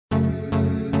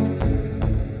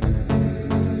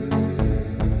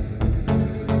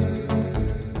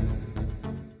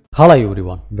Hello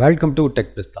everyone, welcome to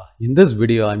Tech Pista. In this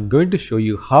video, I'm going to show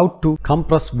you how to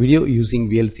compress video using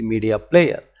VLC Media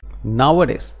Player.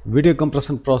 Nowadays, video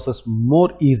compression process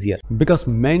more easier because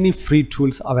many free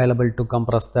tools available to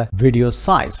compress the video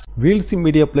size. VLC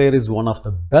Media Player is one of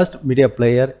the best media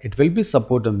player. It will be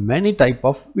supported many type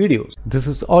of videos. This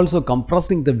is also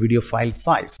compressing the video file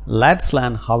size. Let's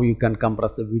learn how you can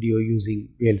compress the video using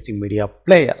VLC Media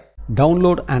Player.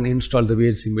 Download and install the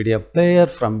VLC Media Player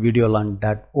from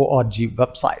videolearn.org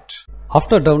website.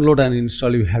 After download and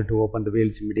install, you have to open the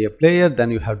VLC Media Player.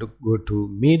 Then you have to go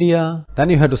to Media. Then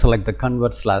you have to select the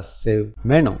Convert/Save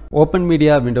menu. Open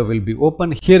Media window will be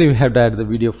open. Here you have to add the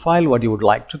video file what you would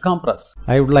like to compress.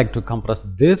 I would like to compress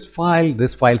this file.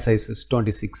 This file size is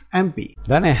 26 MB.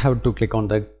 Then I have to click on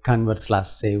the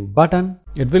Convert/Save button.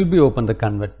 It will be open the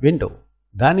Convert window.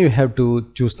 Then you have to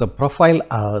choose the profile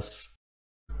as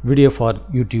video for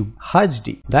YouTube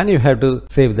HD. Then you have to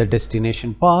save the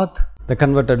destination path. The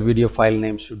converted video file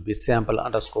name should be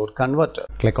sample_converter.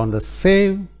 Click on the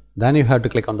save. Then you have to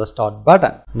click on the start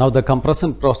button. Now the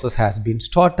compression process has been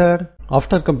started.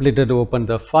 After completed, open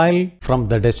the file from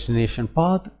the destination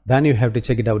path. Then you have to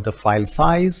check it out the file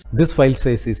size. This file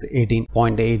size is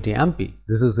 18.80 MB.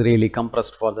 This is really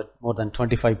compressed for the more than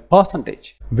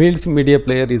 25%. VLC Media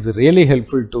Player is really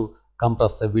helpful to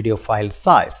compress the video file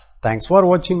size. Thanks for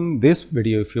watching this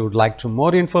video. If you would like to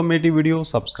more informative video,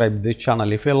 subscribe this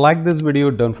channel. If you like this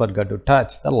video, don't forget to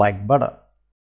touch the like button.